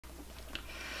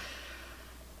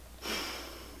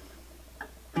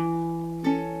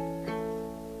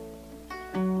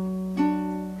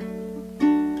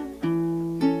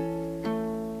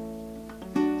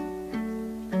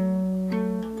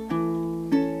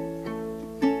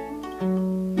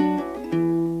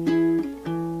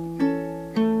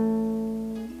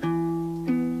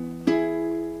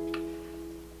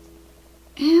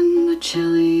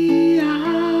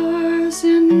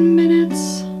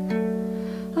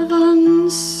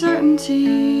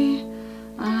uncertainty.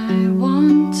 I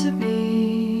want to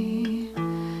be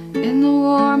in the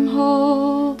warm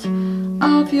hold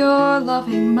of your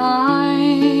loving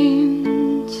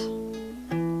mind,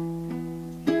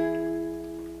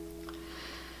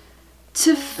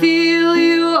 to feel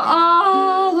you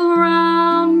all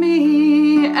around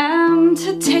me, and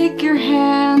to take your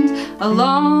hand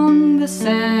along the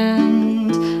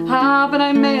sand. Ah, but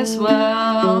I may as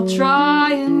well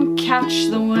try and catch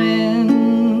the wind.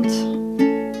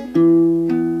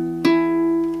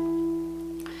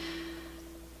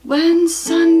 When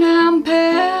sundown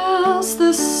pales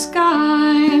the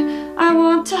sky, I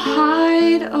want to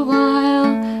hide a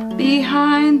while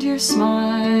behind your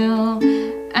smile,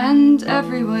 and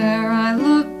everywhere I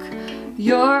look,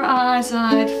 your eyes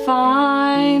I'd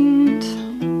find.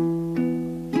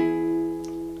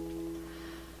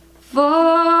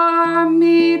 For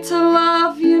me to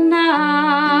love you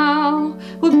now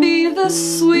would be the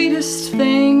sweetest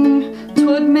thing,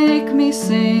 'twould make me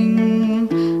sing.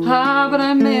 Ah, but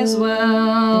I may as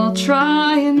well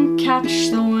try and catch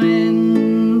the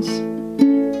wind.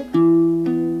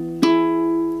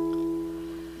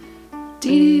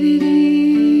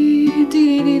 Dee-dee-dee-dee,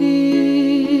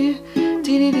 dee-dee-dee-dee,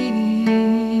 dee-dee-dee-dee,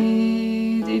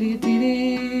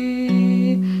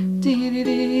 dee-dee-dee-dee,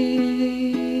 dee-dee-dee.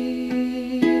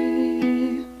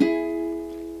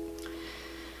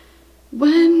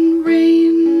 When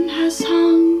rain has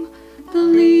hung the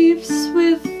leaves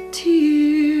with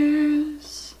tears,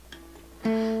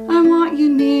 I want you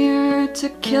near to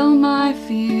kill my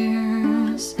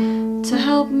fears, to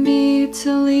help me to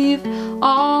leave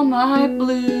all my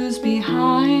blues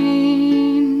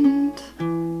behind.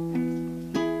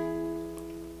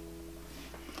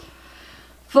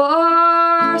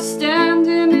 For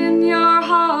standing in your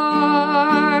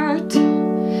heart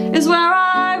is where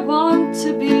I want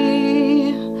to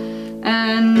be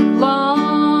and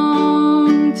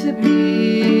long to be.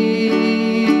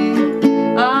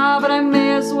 Ah, but I may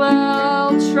as well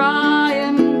try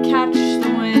and catch the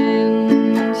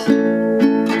wind.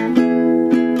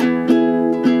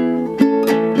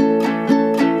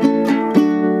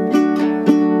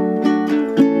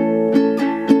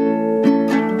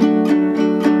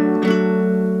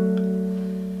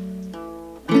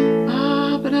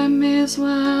 Ah, but I may as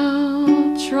well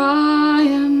try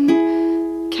and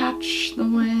catch the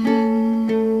wind.